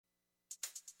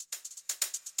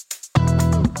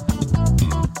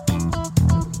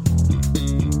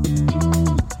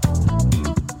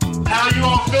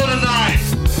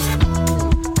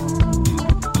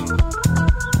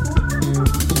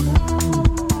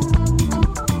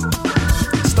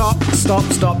Stop.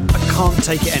 I can't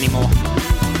take it anymore.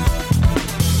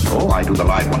 Oh, I do the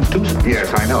live ones too.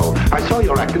 Yes, I know. I saw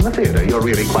your act in the theater. You're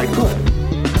really quite good.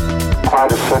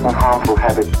 Quite a certain harmful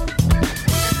habit.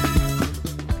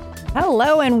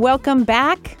 Hello and welcome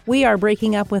back. We are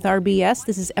breaking up with RBS.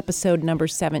 This is episode number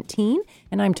 17,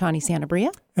 and I'm Tawny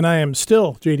Santabria. And I am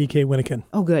still JDK Winnikin.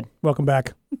 Oh, good. Welcome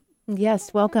back.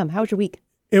 Yes, welcome. How was your week?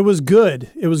 It was good.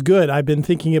 I've been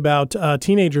thinking about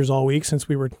teenagers all week since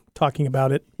we were talking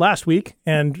about it last week,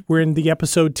 and we're in the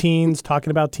episode teens,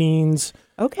 talking about teens.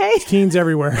 Okay. Teens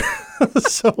everywhere.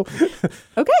 So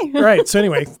okay. All right. So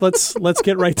anyway, let's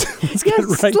get right to Let's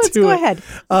it. Go ahead.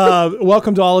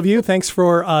 Welcome to all of you. Thanks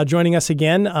for joining us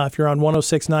again. If you're on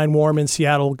 106.9 Warm in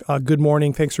Seattle, good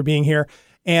morning. Thanks for being here.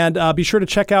 And be sure to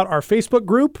check out our Facebook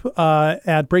group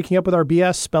at Breaking Up with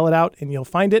RBS. Spell it out and you'll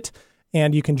find it.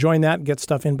 And you can join that and get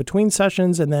stuff in between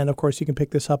sessions. And then, of course, you can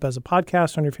pick this up as a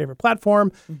podcast on your favorite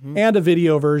platform and a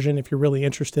video version if you're really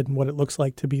interested in what it looks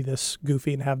like to be this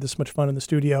goofy and have this much fun in the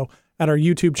studio at our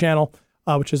YouTube channel,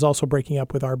 which is also Breaking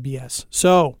Up with RBS.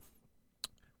 So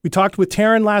we talked with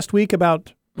Taryn last week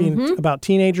about being about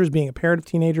teenagers, being a parent of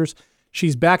teenagers.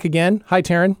 She's back again. Hi,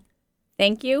 Taryn.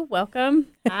 Thank you. Welcome.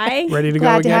 Hi. Ready to go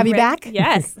Glad again? to have you back.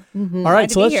 Yes. All right.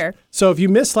 Glad So if you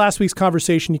missed last week's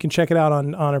conversation, you can check it out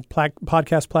on our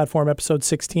podcast platform, episode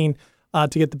 16, to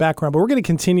get the background. But we're going to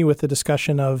continue with the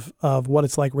discussion of what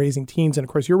it's like raising teens. And of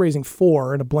course, you're raising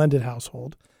 4 in a blended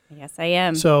household. Yes, I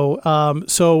am. So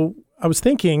I was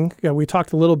thinking, we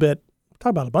talked a little bit,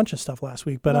 about a bunch of stuff last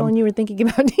week, but when you were thinking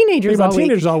about teenagers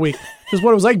all week. Just what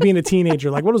it was like being a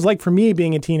teenager, like what it was like for me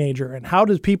being a teenager, and how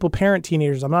does people parent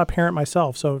teenagers? I'm not a parent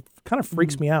myself, so it kind of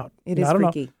freaks me out. It is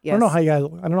freaky. I don't know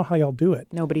how y'all do it.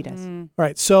 Nobody does. All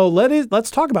right, so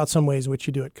let's talk about some ways in which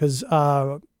you do it, because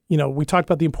we talked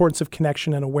about the importance of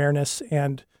connection and awareness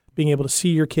and being able to see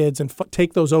your kids and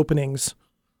take those openings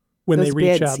when they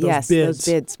reach out. Those bids.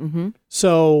 Mm-hmm.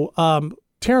 So,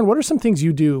 Taryn, what are some things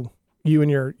you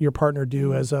and your partner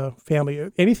do as a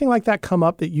family? Anything like that come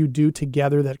up that you do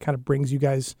together that kind of brings you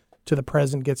guys to the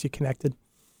present, gets you connected?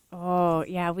 Oh,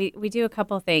 yeah. We do a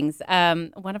couple things.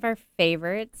 One of our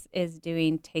favorites is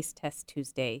doing Taste Test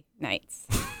Tuesday nights.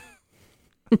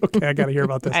 Okay, I got to hear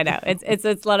about this. I know. It's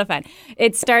a lot of fun.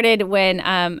 It started when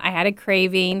I had a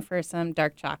craving for some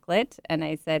dark chocolate, and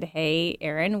I said, hey,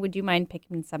 Aaron, would you mind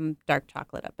picking some dark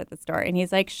chocolate up at the store? And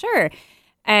he's like, sure.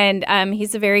 And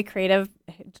he's a very creative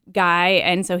guy,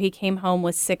 and so he came home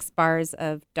with 6 bars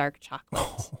of dark chocolate.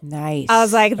 Oh, nice. I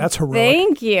was like, that's heroic.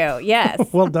 Thank you. Yes.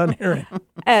 Well done, Aaron.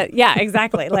 Yeah,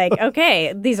 exactly. Like,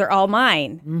 okay, these are all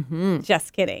mine. Mm-hmm.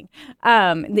 Just kidding.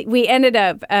 We ended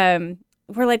up,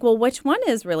 we're like, well, which one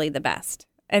is really the best?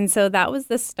 And so that was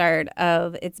the start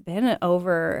of, it's been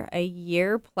over a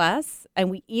year plus,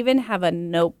 and we even have a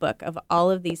notebook of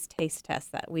all of these taste tests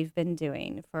that we've been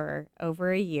doing for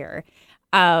over a year.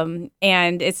 And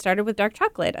it started with dark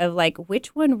chocolate, of like,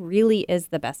 which one really is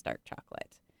the best dark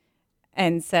chocolate?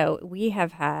 And so we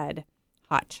have had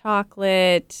hot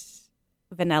chocolate,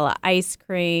 vanilla ice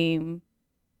cream.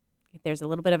 There's a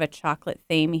little bit of a chocolate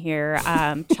theme here.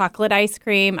 Chocolate ice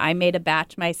cream. I made a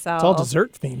batch myself. It's all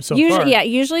dessert themed so usually, far. Yeah,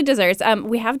 usually desserts.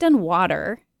 We have done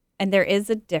water, and there is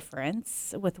a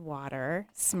difference with water.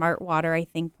 Smart Water, I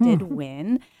think, did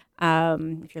win.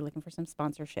 If you're looking for some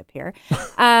sponsorship here.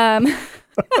 Any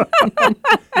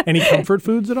comfort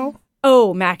foods at all?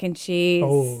 Oh, mac and cheese.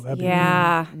 Oh, that'd be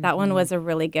that one was a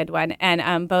really good one.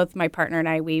 And both my partner and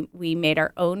I, we made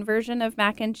our own version of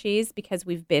mac and cheese because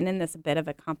we've been in this bit of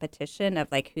a competition of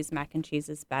like whose mac and cheese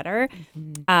is better.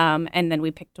 Mm-hmm. And then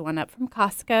we picked one up from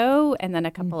Costco and then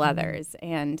a couple others.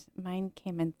 And mine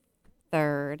came in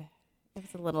third. It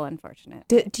was a little unfortunate.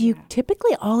 Do you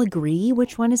typically all agree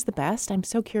which one is the best? I'm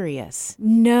so curious.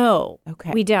 No,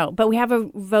 okay, we don't. But we have a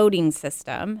voting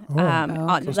system. So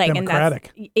it's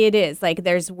democratic. And it is like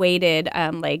there's weighted.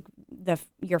 Like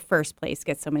your first place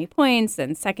gets so many points,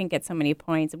 and second gets so many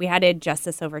points. We had to adjust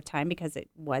this over time because it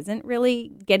wasn't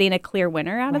really getting a clear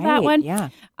winner out of that one.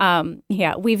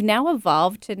 Yeah, We've now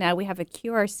evolved to now we have a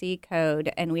QRC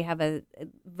code and we have a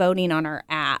voting on our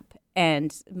app.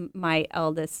 And my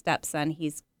eldest stepson,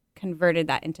 he's converted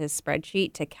that into a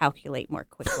spreadsheet to calculate more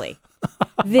quickly.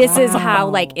 This is how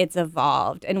like it's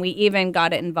evolved. And we even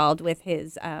got it involved with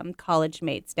his college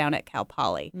mates down at Cal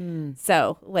Poly.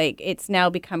 So like it's now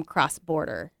become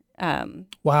cross-border.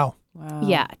 Wow.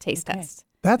 Yeah, taste test.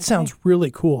 That sounds really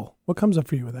cool. What comes up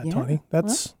for you with that, Tawny?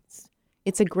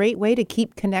 It's a great way to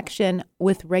keep connection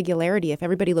with regularity. If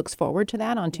everybody looks forward to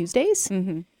that on Tuesdays.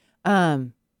 Mm-hmm.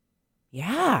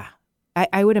 Yeah.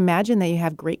 I would imagine that you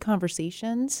have great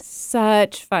conversations.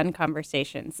 Such fun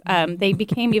conversations. They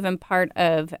became even part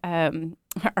of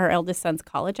our eldest son's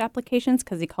college applications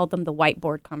because he called them the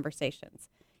whiteboard conversations.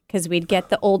 Because we'd get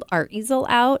the old art easel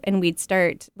out and we'd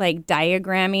start like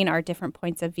diagramming our different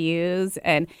points of views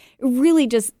and really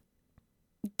just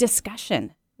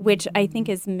discussion, which I think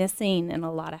is missing in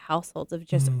a lot of households of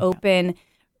just open,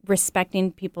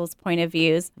 respecting people's point of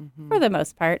views for the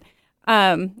most part.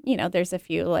 There's a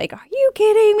few like, are you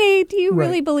kidding me? Do you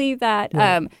really believe that?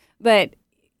 Right. But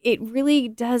it really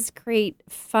does create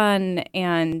fun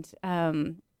and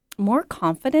more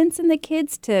confidence in the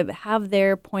kids to have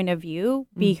their point of view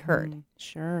be heard.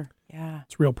 Sure. Yeah.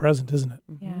 It's real present, isn't it?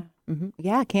 Yeah.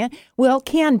 Yeah.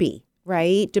 Can be,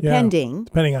 right? Depending.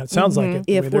 Depending on, it sounds like it.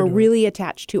 the way If they're we're doing really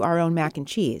attached to our own mac and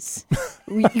cheese.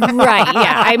 Right.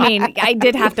 Yeah. I mean, I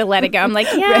did have to let it go. I'm like,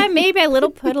 maybe I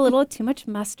put a little too much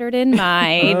mustard in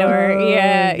mine, or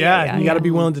it. You got to be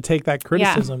willing to take that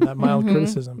criticism, that mild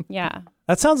criticism. Yeah.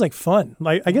 That sounds like fun.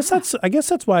 Like I guess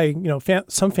that's why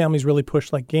some families really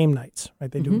push like game nights, right?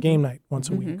 They do a game night once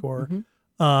a week, or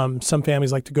some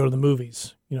families like to go to the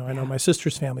movies. I know my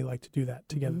sister's family like to do that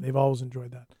together. They've always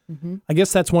enjoyed that. I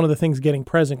guess that's one of the things, getting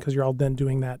present, because you're all then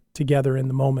doing that together in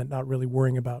the moment, not really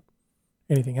worrying about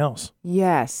anything else.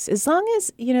 Yes. As long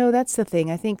as, that's the thing.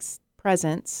 I think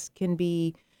presence can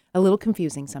be a little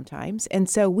confusing sometimes. And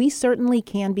so we certainly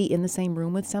can be in the same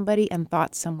room with somebody and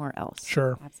thoughts somewhere else.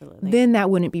 Sure. Absolutely. Then that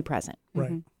wouldn't be present.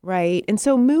 Right. Right. And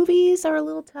so movies are a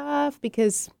little tough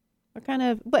because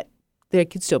but they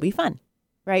could still be fun.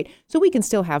 Right. So we can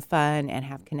still have fun and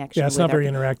have connection. Yeah, it's not very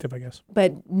interactive, I guess.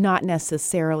 But not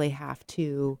necessarily have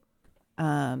to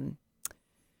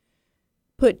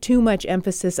put too much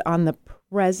emphasis on the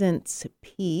presence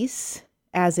piece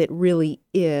as it really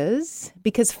is,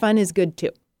 because fun is good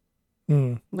too.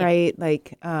 Right?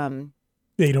 Like, yeah,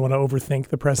 you don't want to overthink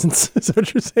the presence, is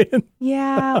what you're saying?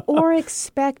 Yeah, or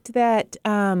expect that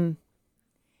even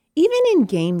in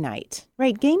game night,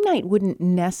 right? Game night wouldn't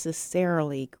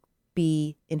necessarily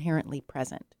be inherently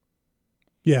present.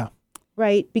 Yeah.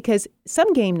 Right? Because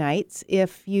some game nights,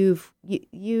 if you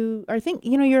are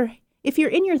if you're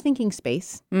in your thinking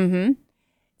space,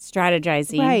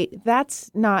 strategizing. right?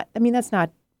 That's not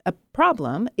a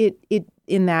problem. It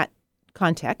in that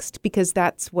context, because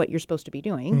that's what you're supposed to be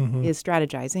doing is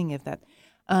strategizing.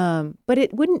 But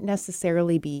it wouldn't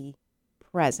necessarily be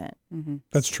present.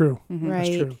 That's true. Right.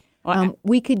 That's true.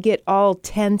 We could get all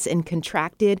tense and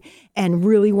contracted and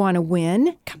really want to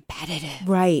win. Competitive.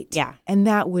 Right. Yeah. And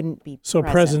that wouldn't be So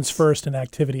presence. presence first and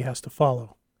activity has to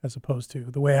follow, as opposed to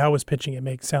the way I was pitching it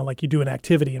makes it sound like you do an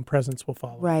activity and presence will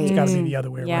follow. Right. It's got to be the other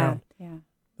way around. Yeah.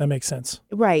 That makes sense.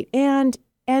 Right. And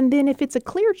then if it's a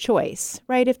clear choice,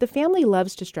 right, if the family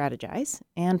loves to strategize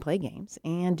and play games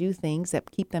and do things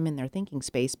that keep them in their thinking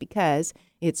space because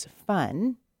it's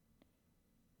fun,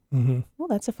 well,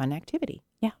 that's a fun activity.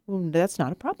 Yeah. Well, that's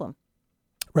not a problem.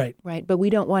 Right. Right. But we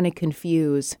don't want to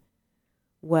confuse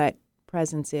what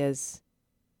presence is.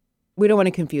 We don't want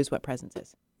to confuse what presence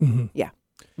is. Yeah.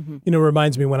 It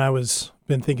reminds me when I was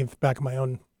been thinking back of my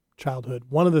own childhood,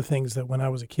 one of the things that when I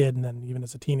was a kid and then even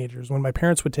as a teenager is when my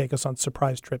parents would take us on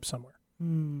surprise trips somewhere.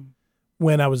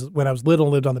 When I was little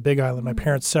and lived on the Big Island, my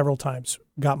parents several times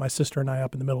got my sister and I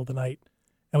up in the middle of the night,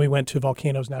 and we went to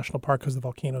Volcanoes National Park because the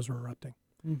volcanoes were erupting.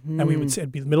 And we would sit,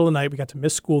 it'd be the middle of the night. We got to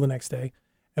miss school the next day,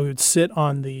 and we would sit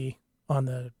on the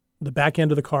back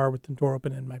end of the car with the door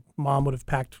open, and my mom would have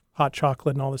packed hot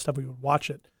chocolate and all this stuff. We would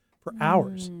watch it for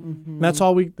hours. And that's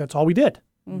all we did.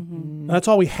 And that's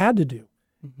all we had to do.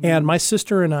 And my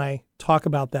sister and I talk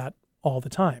about that all the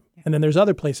time. And then there's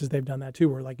other places they've done that too,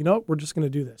 where like, we're just going to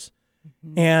do this.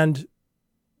 And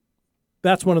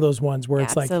that's one of those ones where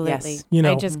it's Absolutely. like,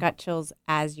 I just got chills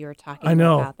as you were talking I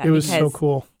know, about that. it was so because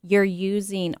cool. You're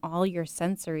using all your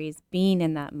sensories being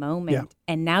in that moment,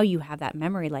 and now you have that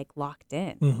memory like locked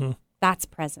in. That's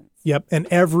presence. Yep. And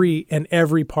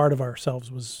every part of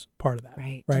ourselves was part of that.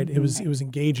 Right. Right. It was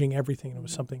engaging everything, and it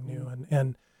was something new.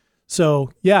 And so,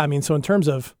 yeah, I mean, so in terms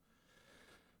of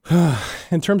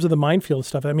the minefield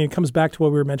stuff, I mean, it comes back to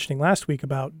what we were mentioning last week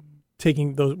about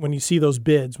taking those, when you see those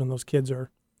bids, when those kids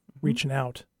are reaching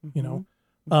out,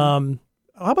 how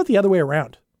about the other way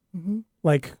around?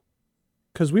 Like,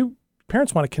 because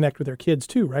parents want to connect with their kids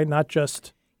too, right? Not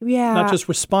just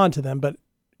respond to them, but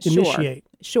initiate.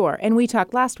 Sure. And we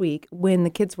talked last week when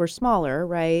the kids were smaller,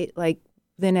 right? Like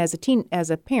then as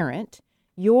a parent,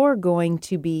 you're going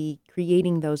to be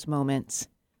creating those moments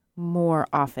more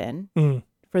often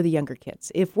for the younger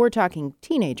kids. If we're talking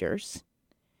teenagers,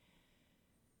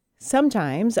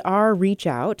 sometimes our reach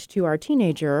out to our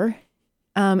teenager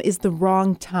is the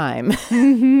wrong time.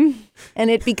 And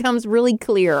it becomes really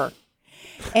clear.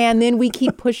 And then we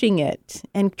keep pushing it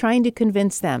and trying to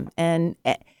convince them. And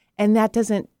that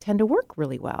doesn't tend to work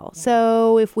really well.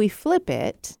 So if we flip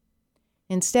it,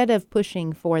 instead of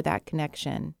pushing for that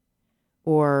connection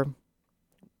or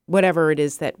whatever it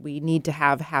is that we need to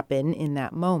have happen in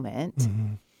that moment,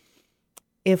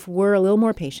 if we're a little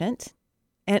more patient,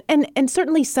 and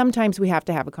certainly sometimes we have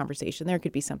to have a conversation. There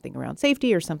could be something around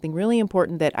safety or something really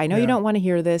important that I know you don't want to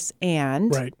hear this,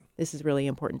 and this is really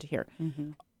important to hear.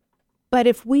 But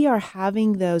if we are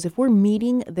having those, if we're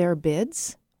meeting their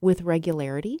bids with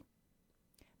regularity,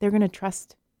 they're going to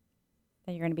trust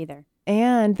that you're going to be there.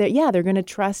 And they're going to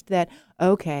trust that,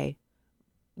 okay,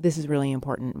 this is really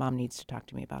important. Mom needs to talk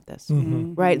to me about this,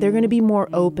 right? They're going to be more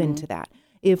open to that.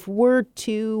 If we're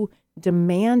too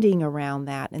demanding around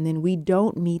that and then we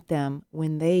don't meet them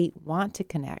when they want to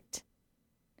connect,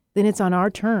 then it's on our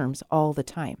terms all the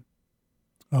time.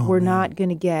 We're not going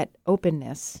to get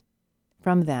openness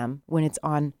from them when it's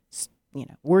on,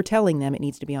 we're telling them it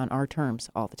needs to be on our terms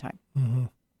all the time.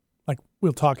 Like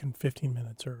we'll talk in 15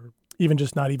 minutes or even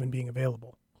just not even being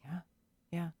available.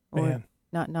 Yeah. Man.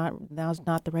 Or now's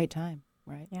not the right time,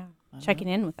 right? Yeah. Checking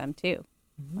in with them too.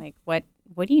 Like what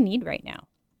do you need right now?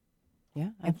 Yeah.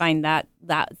 I find that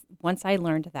once I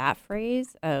learned that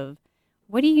phrase of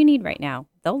what do you need right now?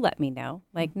 They'll let me know.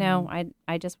 Like, no,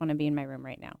 I just want to be in my room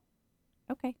right now.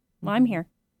 Okay. Well, I'm here.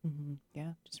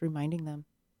 Yeah. Just reminding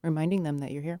them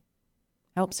that you're here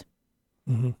helps.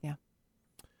 Yeah.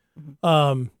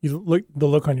 The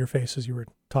look on your face as you were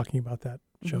talking about that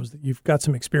shows that you've got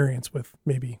some experience with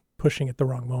maybe pushing at the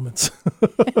wrong moments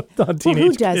on teenage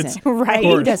who doesn't? kids. Right?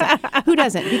 Who doesn't? Who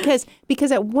doesn't?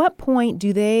 Because at what point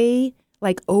do they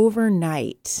like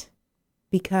overnight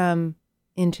become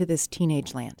into this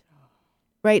teenage land?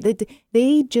 Right?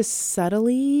 They just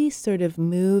subtly sort of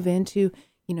move into,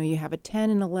 you have a 10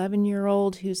 and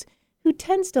 11-year-old who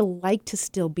tends to like to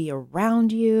still be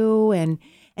around you and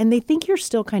they think you're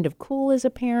still kind of cool as a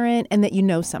parent and that you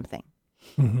know something.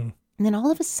 And then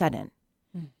all of a sudden,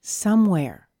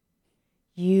 somewhere,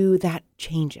 that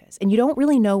changes. And you don't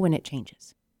really know when it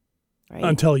changes. Right?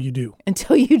 Until you do.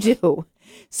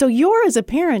 So you're, as a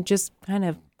parent, just kind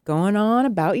of going on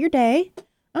about your day.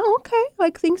 Oh, okay.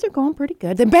 Like things are going pretty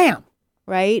good. Then bam,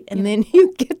 right? And then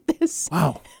you get this.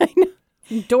 Wow. I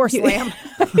know. Door slam.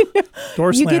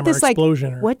 Door You slam get this or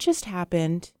explosion. what just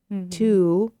happened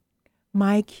to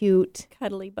my cute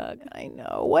Cuddly bug. I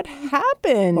know. What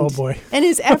happened? Oh, boy. And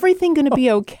is everything going to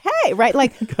be okay? Right?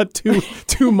 Like, Got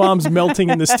two moms melting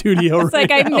in the studio It's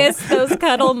like I now. miss those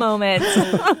cuddle moments.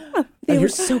 they were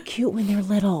so cute when they're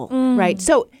little. Right?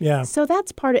 So, Yeah. so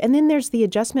that's part of, and then there's the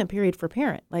adjustment period for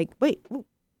parent. Like, wait,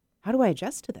 how do I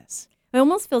adjust to this? It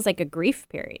almost feels like a grief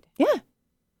period. Yeah.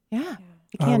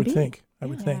 It can I would be. think. I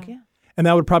would think. Yeah. And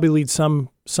that would probably lead some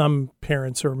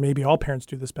parents, or maybe all parents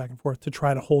do this back and forth, to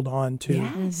try to hold on to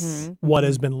Yes. what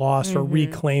has been lost or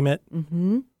reclaim it.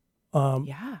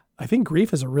 Yeah. I think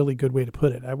grief is a really good way to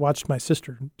put it. I watched my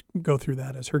sister go through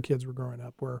that as her kids were growing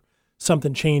up, where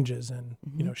something changes, and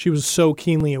she was so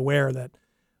keenly aware that,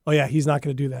 oh yeah, he's not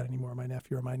going to do that anymore. My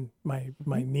nephew or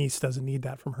my niece doesn't need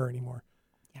that from her anymore.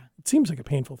 Yeah. It seems like a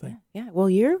painful thing. Yeah. Well,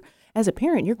 as a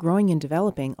parent, you're growing and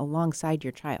developing alongside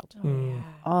your child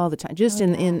all the time, just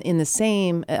in the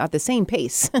same at the same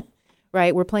pace,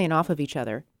 right? We're playing off of each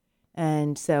other,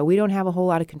 and so we don't have a whole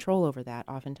lot of control over that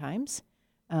oftentimes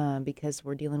because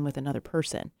we're dealing with another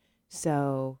person.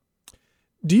 So,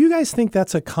 Do you guys think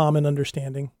that's a common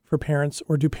understanding for parents,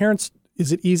 or do parents?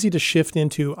 Is it easy to shift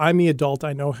into I'm the adult,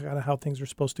 I know kind of how things are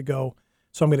supposed to go,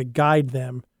 so I'm going to guide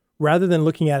them, rather than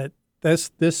looking at it?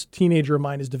 This teenager of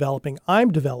mine is developing.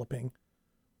 I'm developing.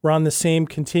 We're on the same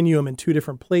continuum in two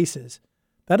different places.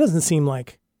 That doesn't seem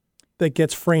like that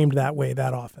gets framed that way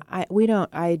that often. we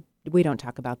don't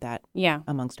talk about that Yeah.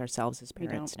 amongst ourselves as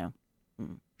parents. No.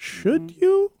 Should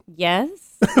you?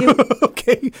 Yes.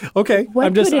 Okay.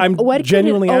 I'm What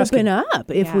genuinely could it asking. open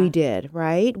up if we did,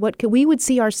 right? We would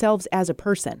see ourselves as a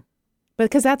person,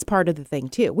 because that's part of the thing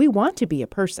too. We want to be a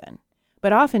person.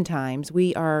 But oftentimes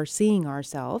we are seeing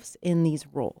ourselves in these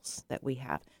roles that we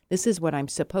have. This is what I'm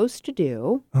supposed to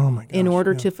do Oh my gosh. in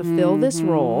order yeah. to fulfill this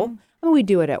role. I mean, we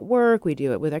do it at work. We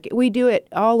do it with we do it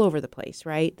all over the place,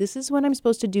 right? This is what I'm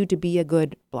supposed to do to be a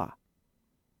good blah.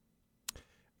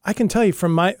 I can tell you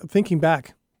from my thinking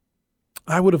back,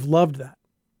 I would have loved that.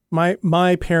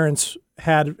 My parents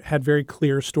had very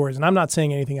clear stories, and I'm not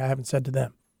saying anything I haven't said to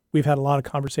them. We've had a lot of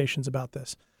conversations about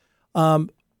this.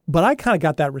 But I kind of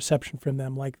got that reception from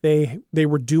them, like they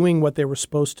were doing what they were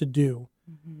supposed to do,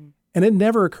 And it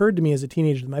never occurred to me as a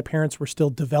teenager that my parents were still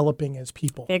developing as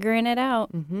people, Figuring it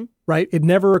out. right? It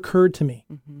never occurred to me.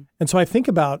 And so I think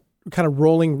about kind of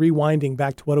rewinding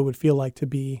back to what it would feel like to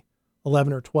be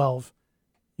 11 or 12,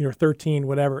 13,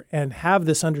 whatever, and have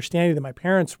this understanding that my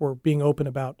parents were being open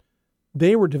about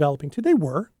they were developing too. They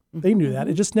were. They knew that.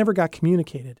 It just never got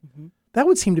communicated. That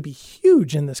would seem to be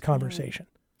huge in this conversation.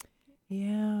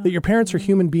 Yeah. That your parents are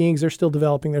human beings. They're still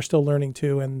developing. They're still learning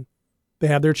too. And they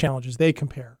have their challenges. They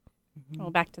compare. Well,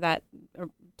 back to that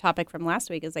topic from last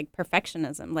week is like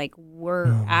perfectionism. Like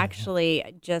we're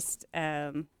actually just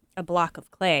a block of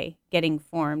clay getting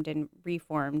formed and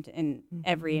reformed in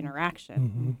every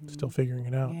interaction. Still figuring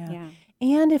it out. Yeah.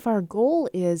 And if our goal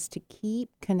is to keep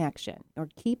connection or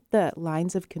keep the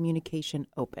lines of communication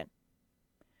open,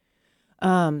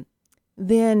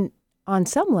 then on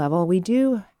some level, we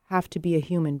do have to be a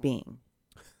human being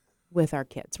with our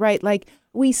kids, right? Like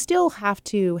we still have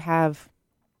to have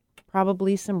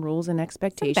probably some rules and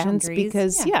expectations boundaries,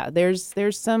 because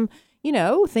there's some,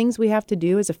 things we have to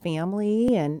do as a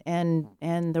family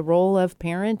and the role of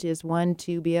parent is one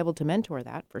to be able to mentor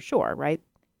that for sure, right?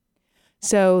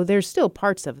 So there's still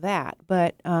parts of that,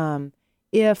 but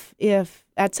if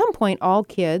at some point all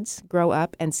kids grow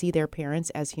up and see their parents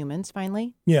as humans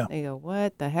finally, they go,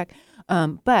 what the heck?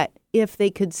 But if they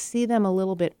could see them a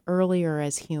little bit earlier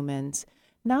as humans,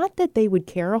 not that they would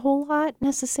care a whole lot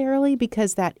necessarily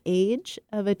because that age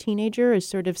of a teenager is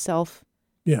sort of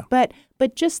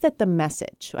but just that the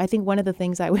message. I think one of the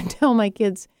things I would tell my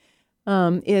kids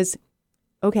is,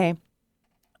 okay,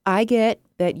 I get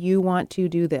that you want to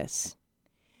do this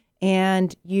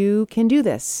and you can do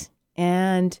this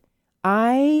and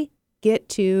I get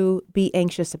to be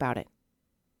anxious about it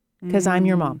because I'm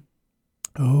your mom.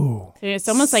 Oh. So it's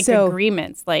almost like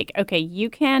agreements. Like, okay, you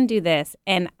can do this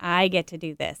and I get to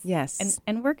do this. Yes.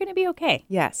 And we're going to be okay.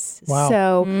 Yes. Wow.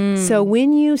 So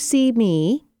when you see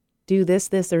me do this,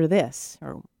 or this,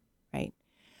 or right,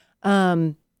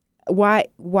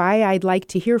 why I'd like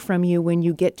to hear from you when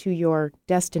you get to your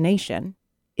destination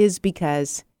is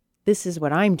because this is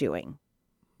what I'm doing.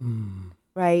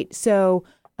 Right. So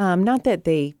not that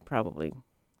they probably,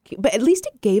 but at least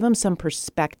it gave them some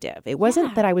perspective. It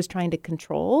wasn't that I was trying to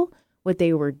control what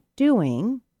they were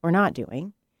doing or not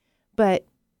doing, but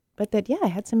that, I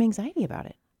had some anxiety about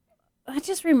it. That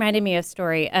just reminded me of a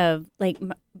story of like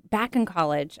back in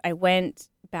college, I went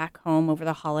back home over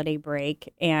the holiday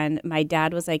break and my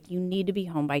dad was like, you need to be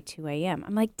home by 2 a.m.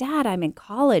 I'm like, Dad, I'm in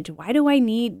college. Why do I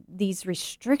need these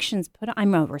restrictions put on?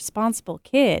 I'm a responsible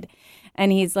kid.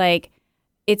 And he's like,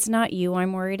 it's not you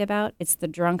I'm worried about. It's the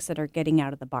drunks that are getting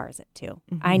out of the bars at 2.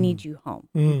 I need you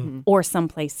home or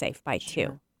someplace safe by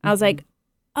 2. I was like,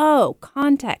 oh,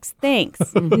 context.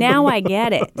 Thanks. Now I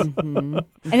get it. And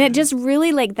it just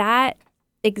really like that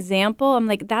example. I'm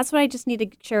like, that's what I just need to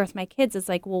share with my kids. It's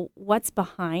like, well, what's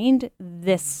behind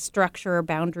this structure,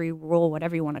 boundary, rule,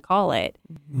 whatever you want to call it?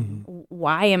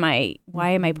 Why am I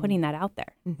putting that out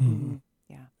there?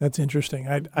 Yeah. That's interesting.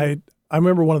 I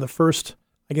remember one of the first,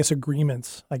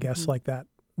 agreements, like that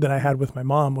I had with my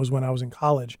mom was when I was in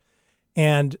college.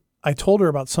 And I told her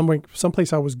about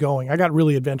someplace I was going. I got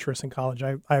really adventurous in college.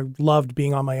 I loved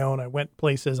being on my own. I went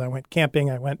places. I went camping.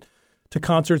 I went to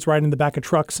concerts, riding in the back of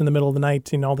trucks in the middle of the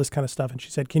night and all this kind of stuff. And she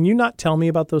said, can you not tell me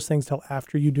about those things till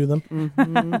after you do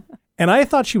them? And I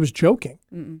thought she was joking.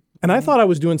 And I thought I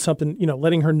was doing something,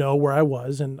 letting her know where I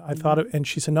was. And I thought, and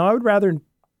she said, no, I would rather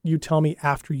you tell me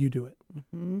after you do it.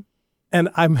 And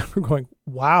I remember going,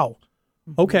 wow,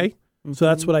 okay. So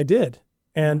that's what I did.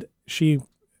 And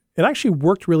it actually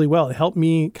worked really well. It helped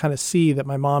me kind of see that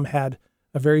my mom had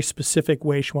a very specific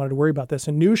way she wanted to worry about this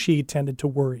and knew she tended to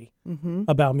worry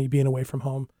about me being away from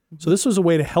home. So this was a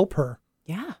way to help her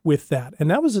with that.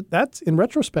 And that's in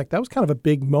retrospect, that was kind of a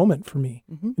big moment for me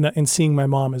in seeing my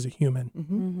mom as a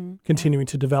human, continuing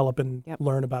to develop and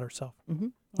learn about herself.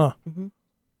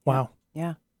 Wow.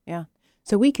 Yeah.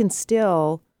 So we can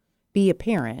still be a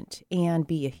parent and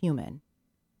be a human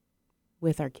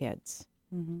with our kids.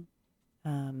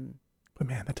 But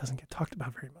man, that doesn't get talked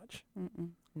about very much.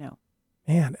 No.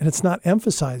 Man, and it's not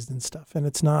emphasized and stuff. And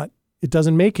it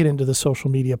doesn't make it into the social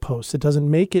media posts. It doesn't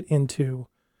make it into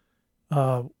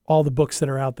all the books that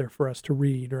are out there for us to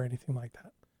read or anything like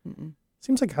that.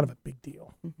 Seems like kind of a big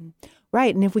deal.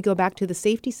 Right. And if we go back to the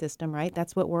safety system, right,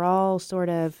 that's what we're all sort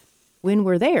of, when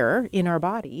we're there in our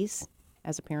bodies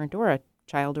as a parent or a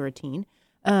child or a teen,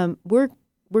 we're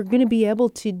going to be able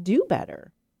to do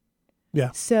better.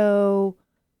 Yeah. So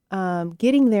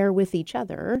getting there with each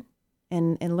other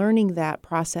and learning that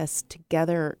process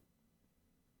together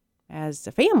as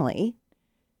a family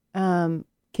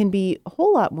can be a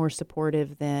whole lot more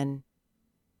supportive than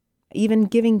even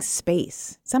giving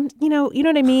space. You know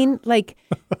what I mean? Like,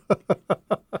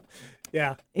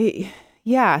 Yeah.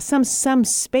 yeah, some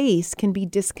space can be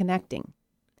disconnecting,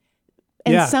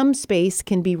 and Yeah. some space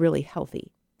can be really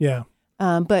healthy. Yeah.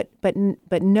 But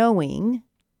knowing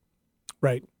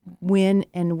Right. when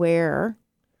and where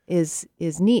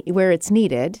where it's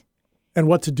needed. And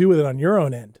what to do with it on your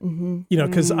own end. Mm-hmm. You know,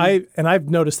 because I've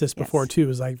noticed this before Yes. too,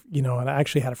 is and I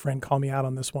actually had a friend call me out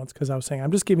on this once because I was saying,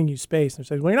 I'm just giving you space. And they're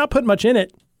saying, well, you're not putting much in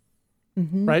it,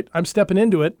 Mm-hmm. right? I'm stepping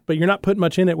into it, but you're not putting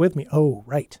much in it with me. Oh,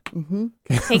 right.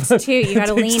 Takes two. You got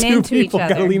to Takes lean two into each people,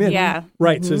 other. gotta lean in. Yeah.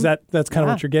 Right. So that's kind of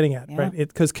Yeah. what you're getting at, Yeah. right?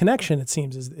 Because connection, it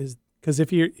seems, is because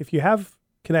if you have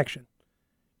connection,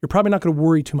 you're probably not going to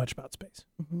worry too much about space.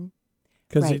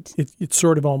 Because Right. it's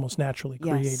sort of almost naturally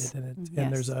created, Yes. and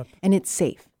Yes. there's And it's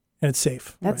safe. it's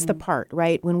safe. That's right? the part,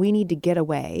 right? When we need to get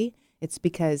away, it's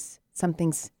because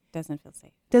something's Doesn't feel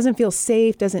safe. doesn't feel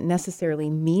safe, doesn't necessarily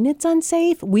mean it's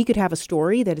unsafe. We could have a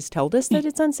story that has told us that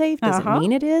it's unsafe, doesn't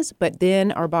mean it is, but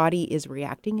then our body is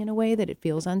reacting in a way that it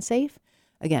feels unsafe.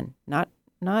 Again, not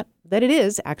that it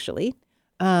is actually,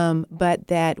 but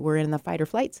that we're in the fight or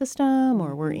flight system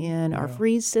or we're in our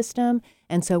freeze system.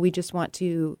 And so we just want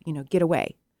to, get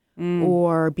away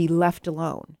or be left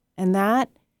alone. And that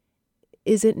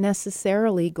isn't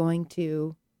necessarily going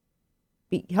to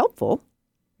be helpful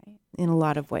in a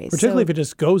lot of ways. Particularly if it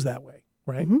just goes that way,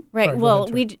 right? Right. Sorry, go Well,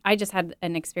 ahead, Terry. I just had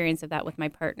an experience of that with my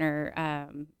partner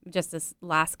just this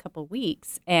last couple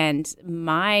weeks, and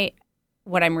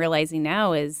what I'm realizing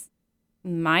now is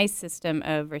my system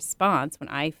of response when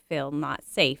I feel not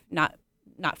safe, not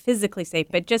physically safe,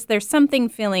 but just there's something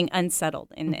feeling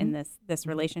unsettled in this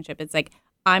relationship. It's like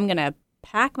I'm gonna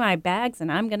pack my bags and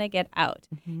I'm gonna get out.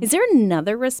 Is there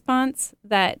another response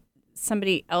that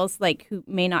somebody else who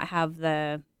may not have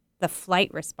the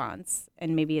flight response,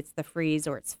 and maybe it's the freeze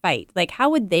or it's fight?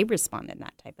 How would they respond in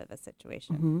that type of a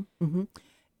situation?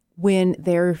 when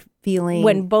they're feeling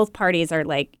When both parties are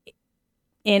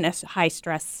in a high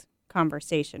stress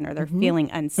conversation or they're feeling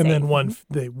unsafe. And then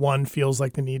one feels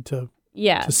like the need to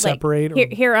to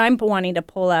separate. Here I'm wanting to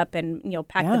pull up and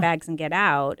pack the Yeah. bags and get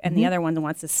out, and the other one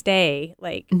wants to stay.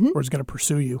 or is going to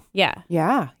pursue you. Yeah.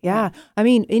 Yeah. I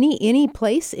mean, any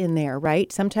place in there,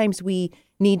 right? Sometimes we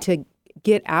need to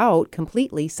get out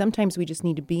completely. Sometimes we just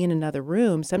need to be in another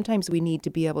room. Sometimes we need to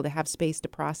be able to have space to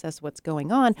process what's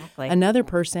going on. Exactly. Another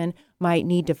person might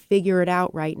need to figure it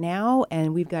out right now,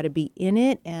 and we've got to be in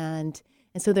it. And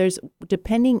so there's,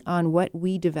 depending on what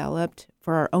we developed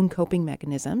for our own coping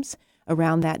mechanisms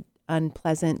around that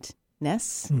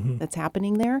unpleasantness that's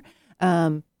happening there,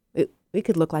 it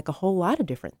could look like a whole lot of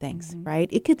different things, right?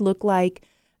 It could look like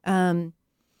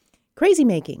crazy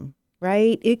making,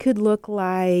 right? It could look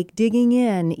like digging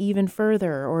in even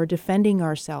further or defending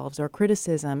ourselves or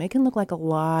criticism. It can look like a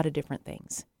lot of different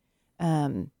things.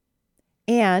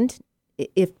 And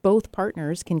if both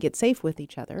partners can get safe with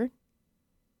each other,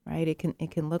 right, it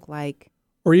can look like,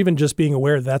 Or even just being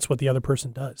aware that's what the other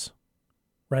person does,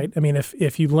 right? I mean,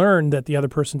 if you learn that the other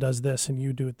person does this and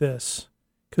you do it this,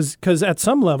 because at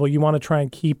some level you want to try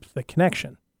and keep the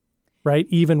connection, right?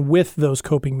 Even with those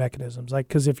coping mechanisms,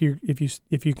 because if you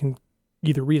can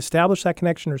either reestablish that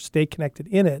connection or stay connected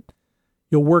in it,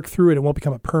 you'll work through it. It won't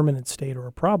become a permanent state or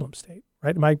a problem state,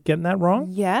 right? Am I getting that wrong?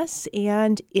 yes.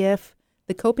 And if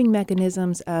the coping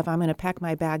mechanisms of I'm going to pack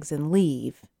my bags and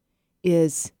leave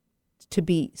is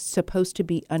supposed to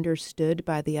be understood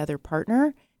by the other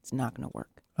partner, it's not going to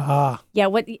work. Yeah,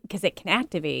 because it can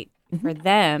activate for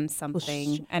them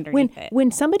something underneath it.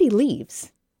 When somebody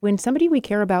leaves, when somebody we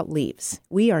care about leaves,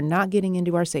 we are not getting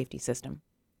into our safety system.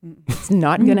 It's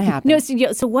not going to happen. No,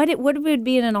 so what would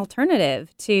be an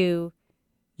alternative to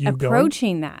You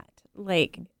approaching that?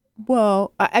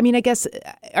 Well, I mean, I guess,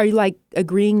 are you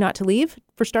agreeing not to leave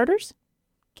for starters?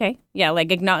 Okay, yeah,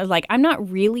 I'm not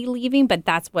really leaving, but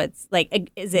that's what's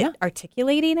is it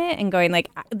articulating it and going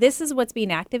this is what's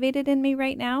being activated in me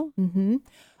right now? Mm-hmm.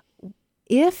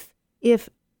 If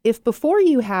before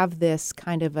you have this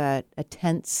kind of a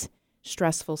tense,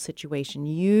 stressful situation,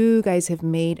 you guys have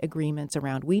made agreements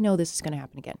around, we know this is going to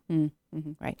happen again,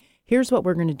 right? Here's what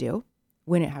we're going to do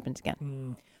when it happens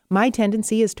again. My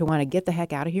tendency is to want to get the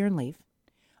heck out of here and leave,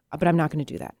 but I'm not going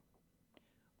to do that.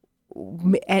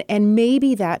 And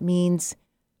maybe that means,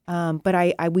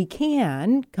 but we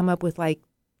can come up with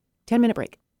 10-minute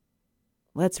break.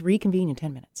 Let's reconvene in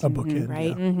 10 minutes. A bookend,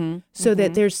 right? yeah. So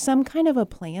that there's some kind of a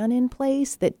plan in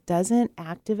place that doesn't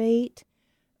activate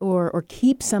or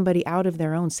keep somebody out of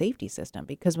their own safety system.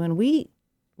 Because when we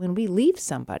leave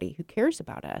somebody who cares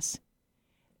about us,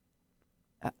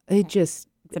 it just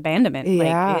It's abandonment.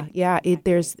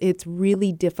 It's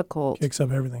really difficult. Kicks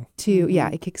up everything.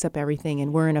 It kicks up everything,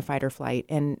 and we're in a fight or flight,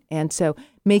 and so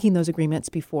making those agreements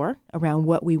before around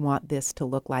what we want this to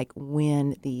look like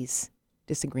when these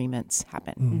disagreements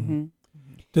happen.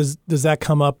 Does that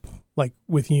come up like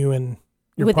with you and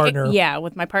your partner?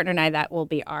 With my partner and I, that will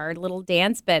be our little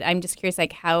dance. But I'm just curious,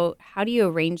 like how do you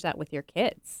arrange that with your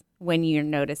kids when you're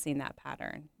noticing that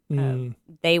pattern?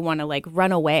 They want to like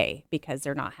run away because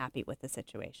they're not happy with the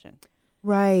situation.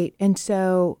 Right. And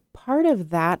so part of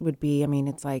that would be, I mean,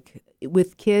 it's like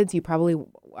with kids,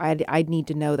 I'd need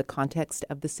to know the context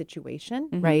of the situation,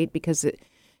 right? Because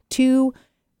two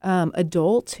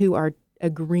adults who are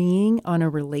agreeing on a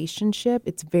relationship,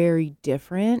 it's very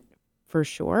different for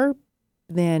sure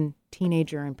than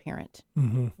teenager and parent,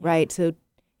 right? So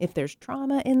if there's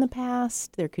trauma in the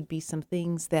past, there could be some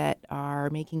things that are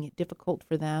making it difficult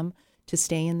for them to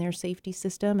stay in their safety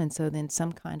system. And so then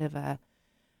some kind of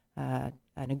an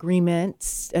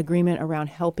agreement around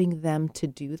helping them to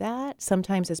do that.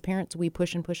 Sometimes as parents, we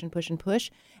push and push and push and push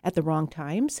at the wrong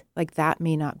times. Like that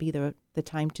may not be the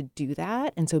time to do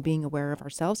that. And so being aware of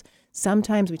ourselves.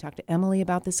 Sometimes we talked to Emily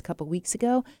about this a couple weeks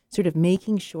ago, sort of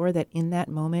making sure that in that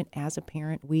moment as a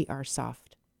parent, we are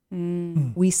soft.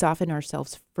 We soften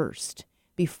ourselves first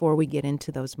before we get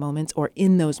into those moments, or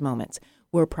in those moments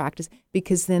we're practice,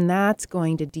 because then that's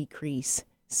going to decrease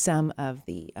some of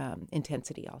the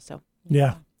intensity also.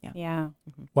 Yeah.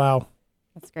 Wow.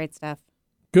 That's great stuff.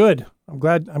 Good. I'm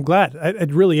glad.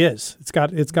 It really is. It's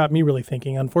got me really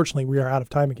thinking. Unfortunately, we are out of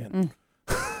time again.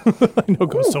 I know it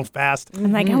goes so fast.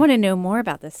 I'm like, I want to know more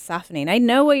about this softening. I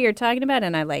know what you're talking about,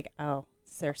 and I like,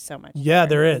 there's so much. Yeah,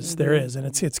 there is, and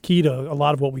it's key to a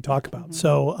lot of what we talk about.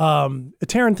 So,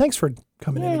 Taryn, thanks for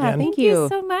coming in again. Thank you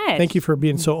so much. Thank you for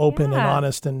being so open and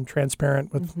honest and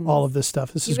transparent with all of this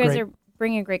stuff. This is great. You guys are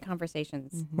bringing great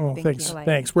conversations. Oh,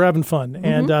 thanks. We're having fun,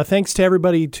 and thanks to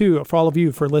everybody too, for all of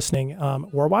you for listening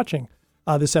or watching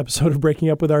this episode of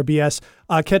Breaking Up with RBS.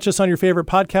 Catch us on your favorite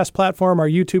podcast platform, our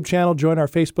YouTube channel, join our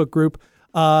Facebook group.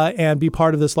 And be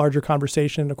part of this larger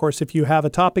conversation. Of course, if you have a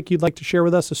topic you'd like to share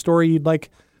with us, a story you'd like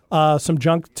some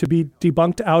junk to be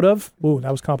debunked out of, ooh,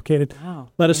 that was complicated. Wow.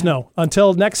 Let us know.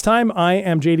 Until next time, I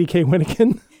am JDK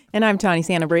Winnikin. And I'm Tawny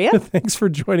Santabria. Thanks for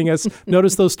joining us.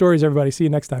 Notice those stories, everybody. See you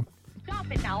next time. Stop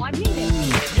it now. I mean it.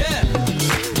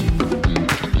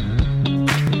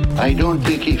 I don't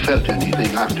think he felt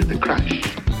anything after the crash.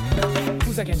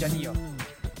 Scusa che è già Dio.